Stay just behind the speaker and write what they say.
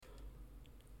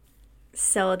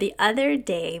So the other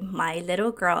day, my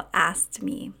little girl asked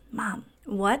me, Mom,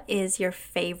 what is your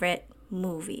favorite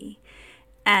movie?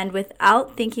 And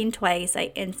without thinking twice,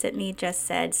 I instantly just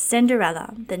said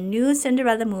Cinderella. The new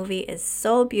Cinderella movie is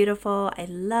so beautiful. I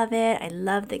love it. I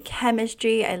love the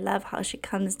chemistry. I love how she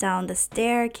comes down the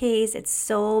staircase. It's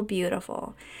so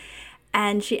beautiful.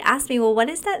 And she asked me, well, what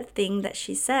is that thing that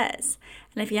she says?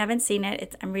 And if you haven't seen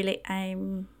it,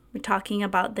 I'm talking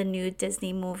about the new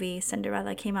Disney movie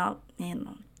Cinderella. Came out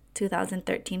in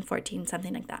 2013, 14,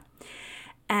 something like that.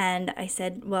 And I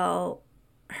said, well,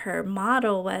 her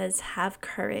motto was have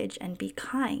courage and be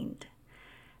kind.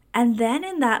 And then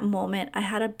in that moment, I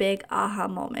had a big aha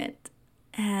moment.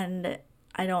 And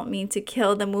I don't mean to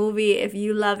kill the movie if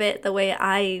you love it the way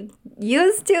I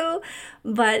used to,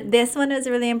 but this one is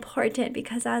really important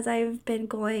because as I've been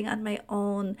going on my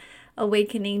own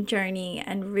awakening journey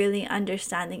and really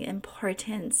understanding the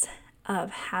importance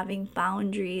of having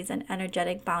boundaries and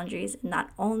energetic boundaries, not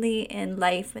only in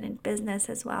life but in business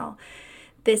as well.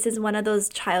 This is one of those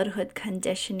childhood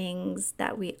conditionings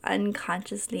that we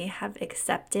unconsciously have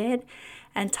accepted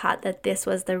and taught that this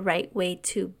was the right way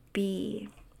to be.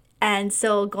 And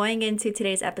so going into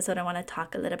today's episode, I want to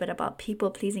talk a little bit about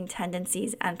people-pleasing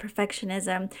tendencies and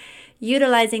perfectionism,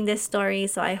 utilizing this story.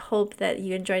 So I hope that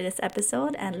you enjoy this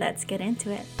episode and let's get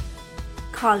into it.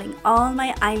 Calling all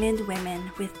my island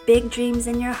women with big dreams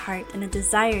in your heart and a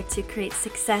desire to create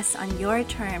success on your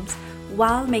terms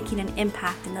while making an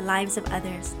impact in the lives of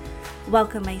others.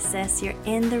 Welcome, my sis. You're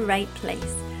in the right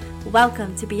place.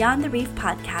 Welcome to Beyond the Reef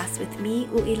podcast with me,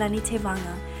 Uilani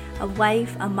Tevanga, a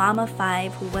wife, a mom of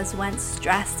 5 who was once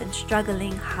stressed and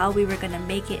struggling how we were going to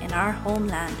make it in our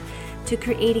homeland, to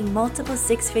creating multiple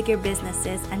 6-figure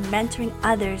businesses and mentoring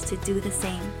others to do the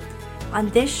same. On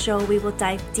this show, we will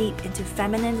dive deep into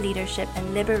feminine leadership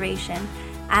and liberation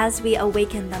as we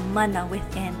awaken the mana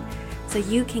within, so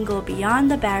you can go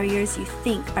beyond the barriers you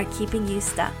think are keeping you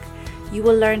stuck. You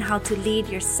will learn how to lead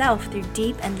yourself through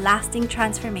deep and lasting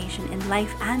transformation in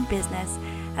life and business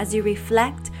as you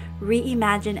reflect,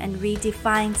 reimagine, and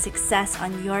redefine success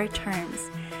on your terms.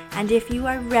 And if you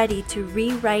are ready to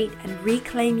rewrite and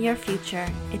reclaim your future,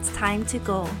 it's time to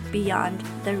go beyond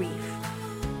the reef.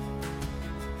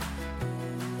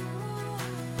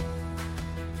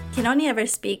 Can only ever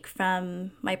speak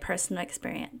from my personal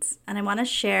experience, and I want to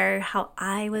share how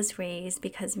I was raised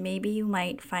because maybe you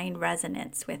might find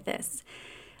resonance with this.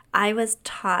 I was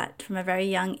taught from a very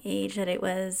young age that it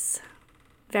was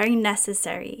very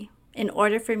necessary in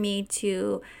order for me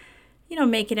to,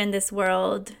 make it in this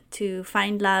world, to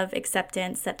find love,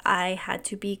 acceptance, that I had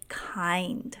to be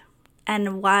kind.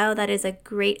 And while that is a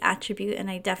great attribute, and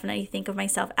I definitely think of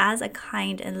myself as a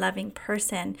kind and loving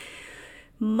person,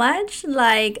 much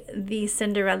like the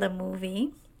Cinderella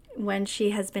movie, when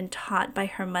she has been taught by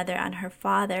her mother and her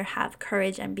father, have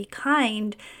courage and be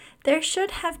kind, there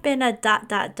should have been a ...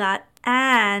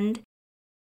 and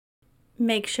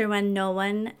make sure when no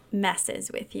one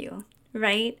messes with you,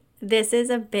 right? This is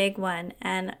a big one.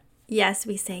 And yes,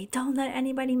 we say, don't let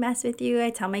anybody mess with you. I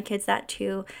tell my kids that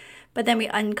too. But then we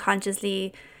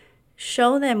unconsciously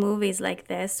show them movies like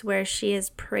this where she is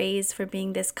praised for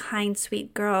being this kind,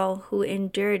 sweet girl who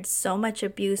endured so much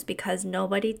abuse because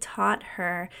nobody taught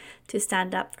her to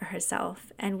stand up for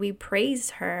herself. And we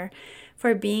praise her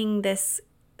for being this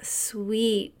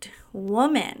sweet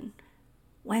woman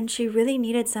when she really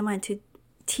needed someone to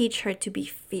teach her to be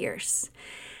fierce.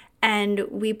 And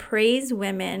we praise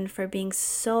women for being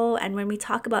so, and when we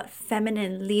talk about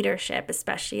feminine leadership,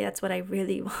 especially, that's what I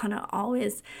really want to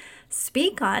always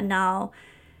speak on now.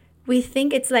 We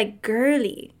think it's like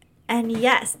girly. And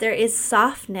yes, there is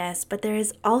softness, but there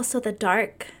is also the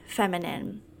dark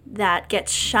feminine that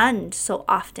gets shunned so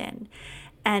often.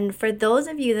 And for those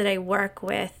of you that I work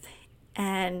with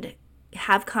and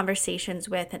have conversations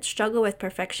with and struggle with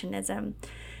perfectionism,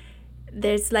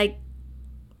 there's like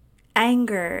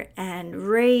anger and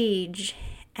rage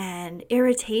and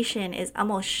irritation is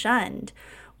almost shunned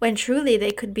when truly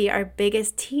they could be our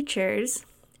biggest teachers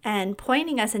and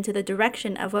pointing us into the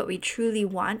direction of what we truly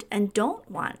want and don't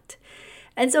want.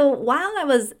 And so while I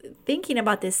was thinking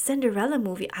about this Cinderella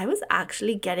movie, I was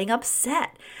actually getting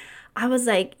upset. I was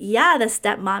like, yeah, the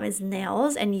stepmom is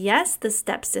nails, and yes, the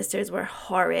stepsisters were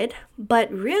horrid,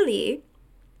 but really,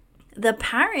 the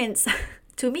parents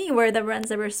to me were the ones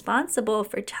that were responsible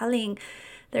for telling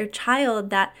their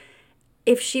child that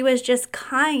if she was just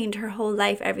kind her whole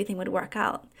life, everything would work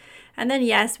out. And then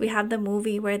yes, we have the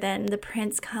movie where then the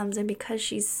prince comes, and because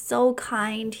she's so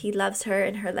kind, he loves her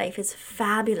and her life is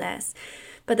fabulous.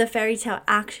 But the fairy tale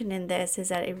action in this is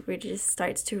that it really just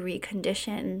starts to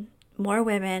recondition more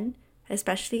women,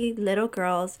 especially little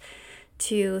girls,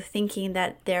 to thinking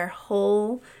that their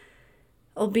whole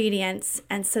obedience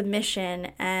and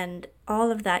submission and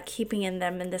all of that, keeping in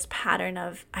them in this pattern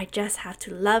of, I just have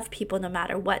to love people no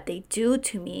matter what they do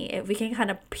to me. If we can kind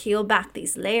of peel back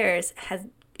these layers,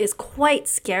 is quite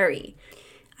scary.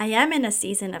 I am in a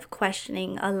season of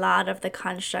questioning a lot of the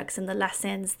constructs and the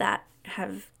lessons that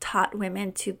have taught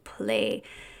women to play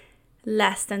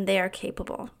less than they are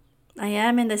capable. I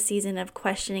am in the season of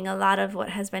questioning a lot of what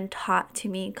has been taught to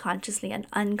me consciously and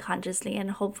unconsciously,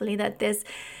 and hopefully that this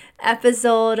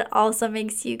episode also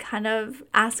makes you kind of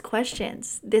ask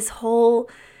questions. This whole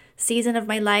season of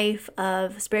my life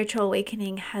of spiritual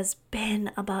awakening has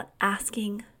been about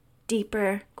asking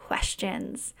deeper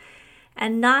questions,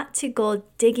 and not to go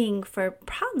digging for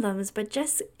problems, but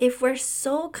just if we're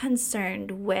so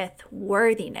concerned with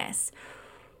worthiness,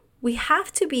 we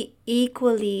have to be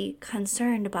equally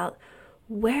concerned about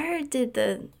where did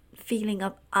the feeling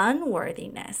of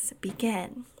unworthiness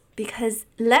begin? Because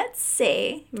let's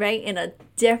say, right, in a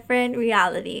different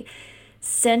reality,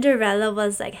 Cinderella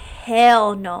was like,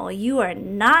 hell no, you are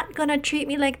not gonna treat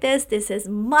me like this. This is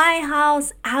my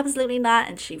house. Absolutely not.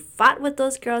 And she fought with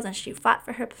those girls and she fought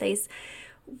for her place.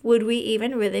 Would we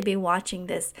even really be watching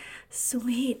this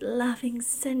sweet, loving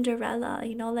Cinderella?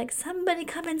 You know, like somebody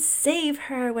come and save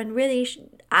her, when really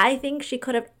I think she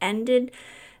could have ended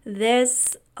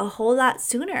this a whole lot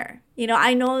sooner. You know,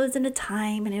 I know it was in a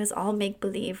time and it was all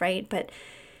make-believe, right? But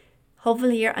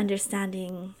hopefully you're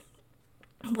understanding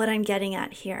what I'm getting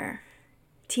at here.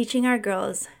 Teaching our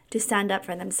girls to stand up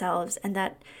for themselves, and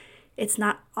that it's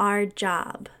not our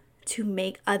job to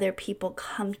make other people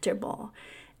comfortable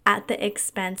at the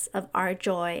expense of our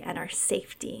joy and our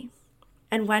safety.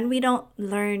 And when we don't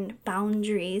learn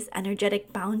boundaries,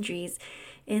 energetic boundaries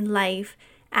in life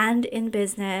and in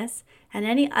business and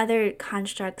any other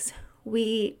constructs,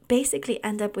 we basically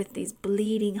end up with these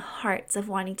bleeding hearts of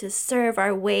wanting to serve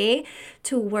our way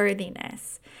to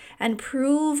worthiness and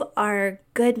prove our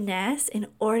goodness in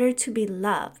order to be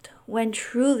loved, when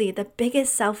truly the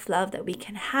biggest self-love that we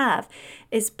can have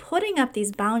is putting up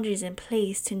these boundaries in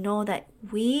place to know that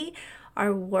we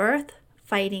are worth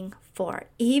fighting for,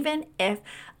 even if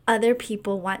other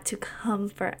people want to come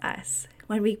for us.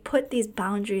 When we put these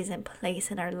boundaries in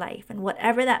place in our life, and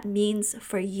whatever that means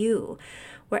for you,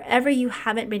 wherever you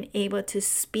haven't been able to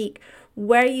speak,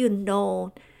 where you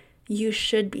know you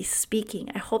should be speaking,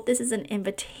 I hope this is an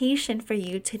invitation for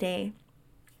you today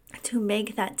to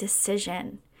make that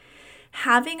decision.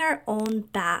 Having our own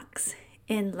backs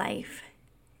in life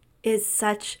is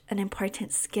such an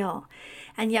important skill.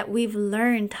 And yet we've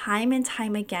learned time and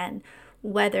time again,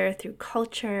 whether through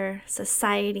culture,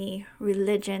 society,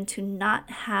 religion, to not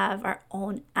have our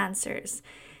own answers.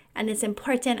 And it's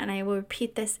important, and I will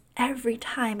repeat this every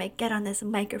time I get on this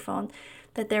microphone,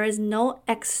 that there is no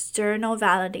external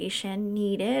validation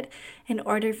needed in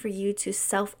order for you to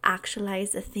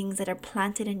self-actualize the things that are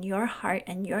planted in your heart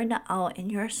and your na'au, in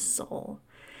your soul,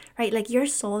 right? Like your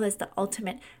soul is the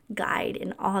ultimate guide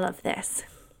in all of this.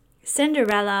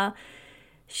 Cinderella,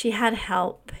 she had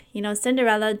help. You know,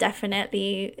 Cinderella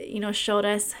definitely, showed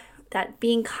us that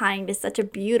being kind is such a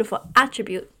beautiful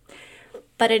attribute,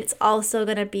 but it's also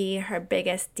going to be her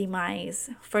biggest demise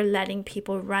for letting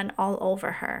people run all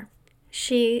over her.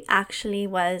 She actually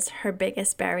was her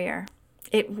biggest barrier.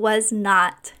 It was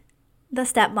not the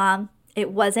stepmom.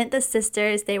 It wasn't the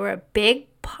sisters. They were a big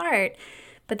part,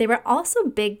 but they were also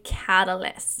big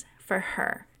catalysts for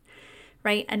her,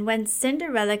 right? And when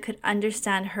Cinderella could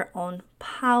understand her own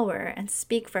power and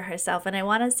speak for herself, and I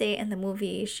want to say in the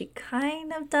movie, she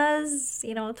kind of does,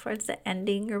 towards the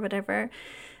ending or whatever.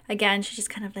 Again, she's just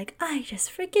kind of like, I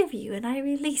just forgive you and I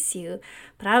release you.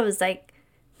 But I was like,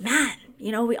 man,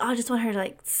 we all just want her to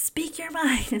like speak your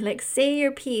mind and like say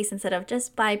your piece instead of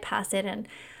just bypass it and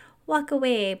walk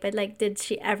away. But like, did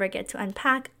she ever get to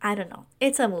unpack? I don't know.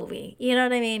 It's a movie. You know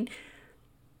what I mean?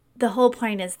 The whole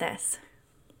point is this.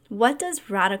 What does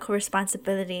radical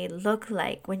responsibility look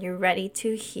like when you're ready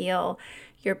to heal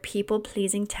your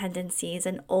people-pleasing tendencies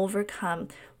and overcome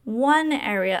one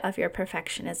area of your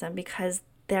perfectionism? Because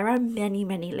there are many,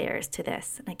 many layers to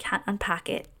this, and I can't unpack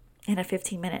it in a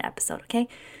 15-minute episode, okay?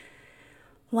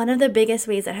 One of the biggest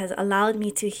ways that has allowed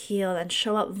me to heal and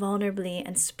show up vulnerably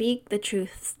and speak the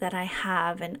truths that I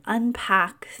have and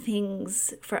unpack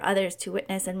things for others to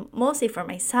witness, and mostly for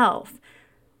myself,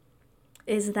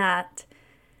 is that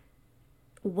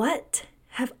what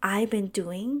have I been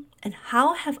doing and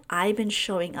how have I been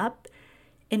showing up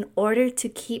in order to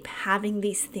keep having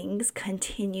these things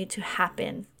continue to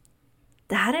happen?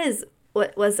 That is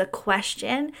what was a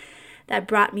question that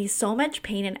brought me so much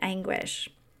pain and anguish.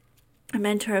 a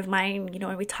mentor of mine,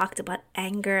 when we talked about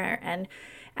anger and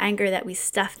anger that we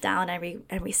stuff down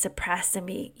and we suppress and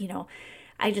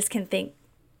I just can think,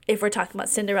 if we're talking about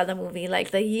Cinderella movie, like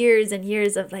the years and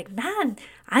years of like, man,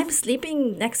 I'm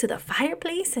sleeping next to the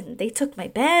fireplace and they took my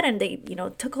bed and they,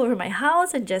 took over my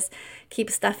house, and just keep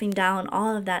stuffing down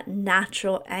all of that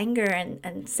natural anger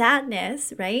and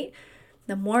sadness, right?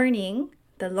 The mourning,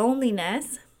 the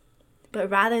loneliness, but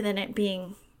rather than it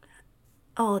being,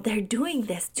 oh, they're doing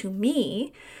this to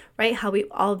me, right? How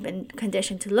we've all been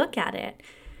conditioned to look at it.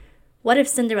 What if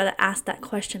Cinderella asked that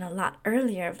question a lot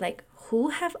earlier of like, who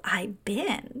have I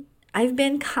been? I've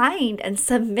been kind and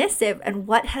submissive, and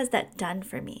what has that done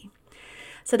for me?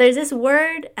 So there's this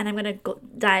word, and I'm going to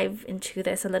dive into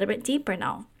this a little bit deeper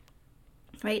now,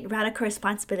 right? Radical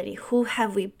responsibility. Who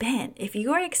have we been? If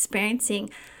you are experiencing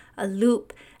a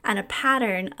loop and a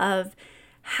pattern of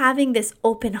having this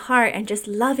open heart and just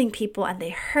loving people, and they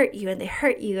hurt you,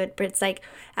 but it's like,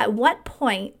 at what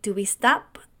point do we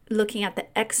stop looking at the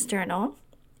external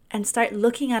and start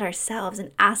looking at ourselves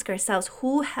and ask ourselves,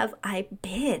 who have I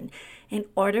been, in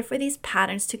order for these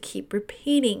patterns to keep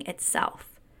repeating itself?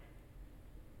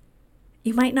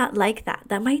 You might not like that.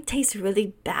 That might taste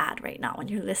really bad right now when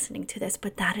you're listening to this,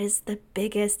 but that is the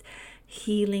biggest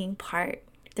healing part.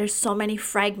 There's so many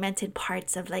fragmented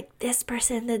parts of like, this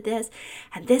person did this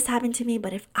and this happened to me.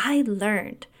 But if I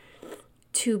learned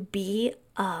to be,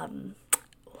 a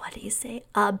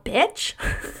bitch,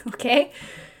 okay?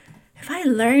 If I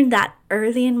learned that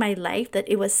early in my life, that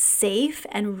it was safe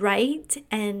and right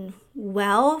and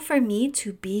well for me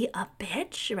to be a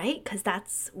bitch, right?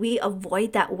 Because we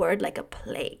avoid that word like a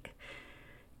plague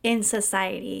in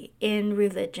society, in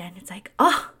religion. It's like,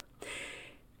 oh,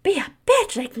 be a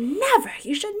bitch, like never.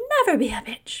 You should never be a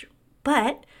bitch.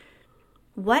 But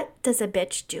what does a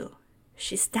bitch do?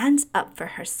 She stands up for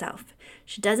herself.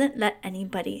 She doesn't let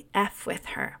anybody F with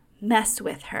her, mess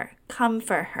with her, come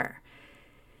for her.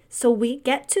 So we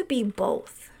get to be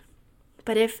both.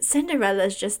 But if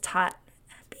Cinderella's just taught,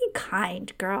 be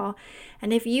kind, girl.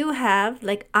 And if you have,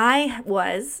 like I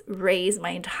was raised my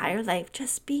entire life,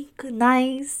 just be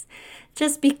nice,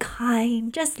 just be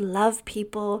kind, just love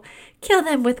people, kill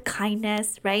them with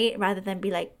kindness, right? Rather than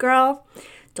be like, girl,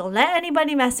 don't let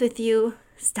anybody mess with you.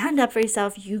 Stand up for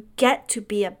yourself. You get to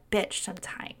be a bitch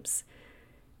sometimes,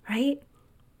 right?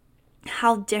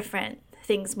 How different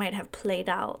things might have played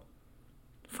out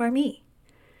for me,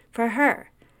 for her,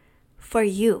 for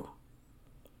you.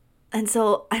 And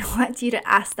so I want you to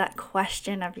ask that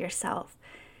question of yourself.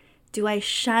 Do I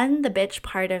shun the bitch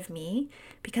part of me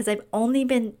because I've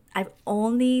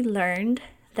only learned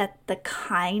that the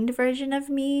kind version of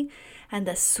me and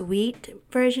the sweet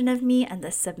version of me and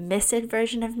the submissive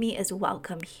version of me is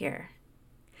welcome here?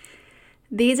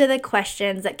 These are the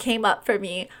questions that came up for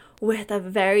me with a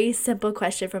very simple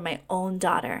question from my own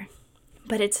daughter.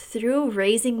 But it's through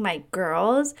raising my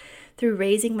girls, through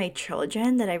raising my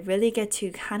children, that I really get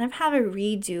to kind of have a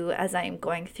redo as I'm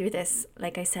going through this,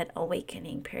 like I said,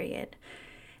 awakening period.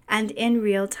 And in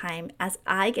real time, as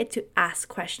I get to ask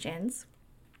questions,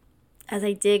 as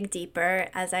I dig deeper,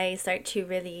 as I start to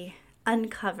really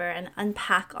uncover and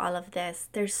unpack all of this,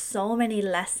 there's so many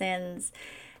lessons,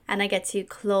 and I get to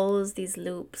close these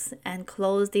loops and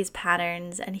close these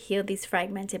patterns and heal these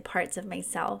fragmented parts of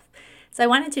myself. So I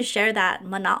wanted to share that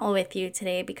mana'o with you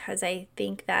today, because I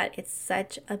think that it's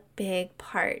such a big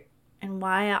part, and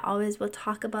why I always will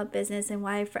talk about business and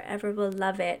why I forever will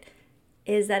love it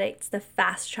is that it's the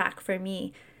fast track for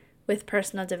me with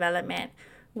personal development,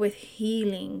 with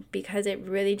healing, because it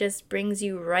really just brings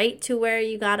you right to where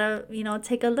you gotta,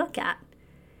 take a look at.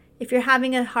 If you're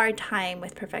having a hard time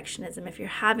with perfectionism, if you're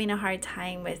having a hard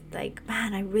time with like,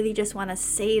 man, I really just want to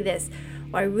say this,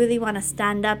 or I really want to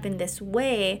stand up in this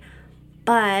way,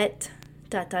 but ...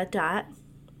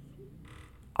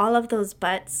 all of those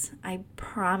buts, I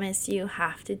promise you,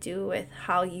 have to do with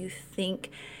how you think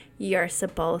you're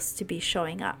supposed to be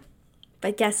showing up.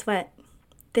 But guess what?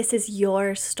 This is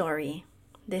your story.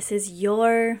 This is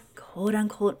your quote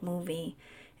unquote movie.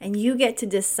 And you get to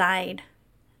decide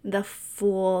the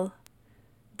full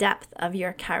depth of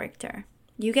your character.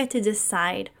 You get to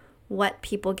decide what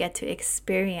people get to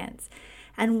experience.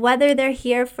 And whether they're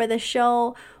here for the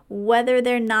show, whether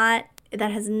they're not,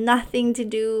 that has nothing to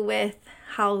do with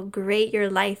how great your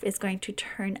life is going to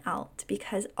turn out.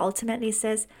 Because ultimately,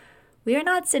 sis, we are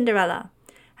not Cinderella.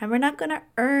 And we're not going to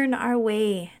earn our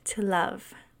way to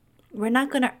love. We're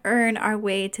not going to earn our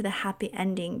way to the happy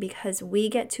ending, because we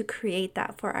get to create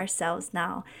that for ourselves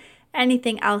now.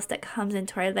 Anything else that comes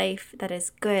into our life that is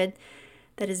good,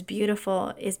 that is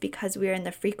beautiful, is because we are in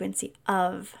the frequency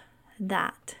of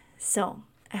that. So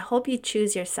I hope you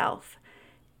choose yourself.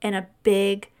 in a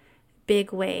big,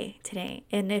 big way today.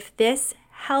 And if this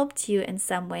helped you in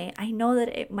some way, I know that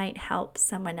it might help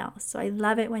someone else. So I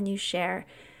love it when you share.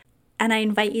 And I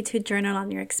invite you to journal on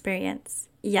your experience.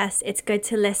 Yes, it's good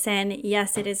to listen.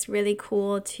 Yes, it is really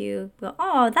cool to go,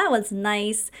 oh, that was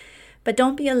nice. But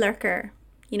don't be a lurker.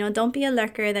 Don't be a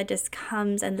lurker that just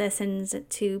comes and listens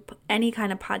to any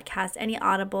kind of podcast, any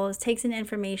audibles, takes in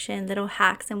information, little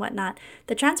hacks and whatnot.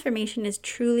 The transformation is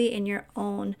truly in your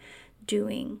own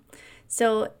doing.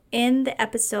 So in the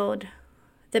episode,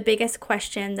 the biggest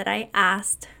question that I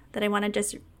asked, that I want to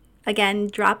just, again,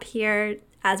 drop here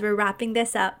as we're wrapping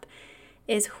this up,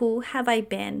 is who have I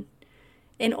been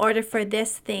in order for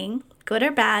this thing, good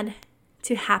or bad,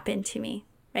 to happen to me,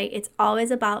 right? It's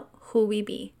always about who we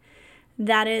be.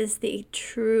 That is the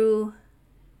true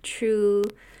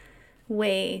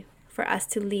way for us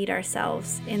to lead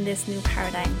ourselves in this new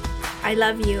paradigm. I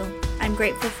love you. I'm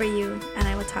grateful for you, and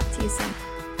I will talk to you soon.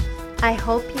 I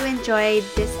hope you enjoyed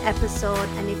this episode,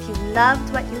 and if you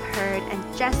loved what you heard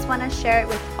and just want to share it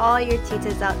with all your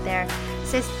titas out there,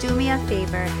 sis, do me a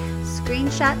favor.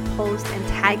 Screenshot, post, and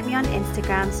tag me on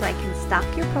Instagram so I can stalk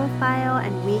your profile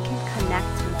and we can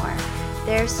connect more.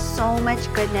 There's so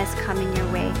much goodness coming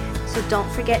your way, so don't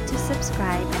forget to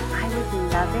subscribe, and I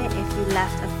would love it if you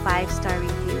left a 5-star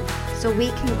review so we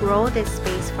can grow this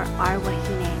space for our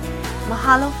wahine.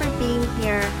 Mahalo for being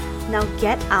here. Now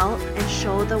get out and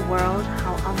show the world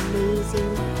how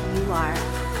amazing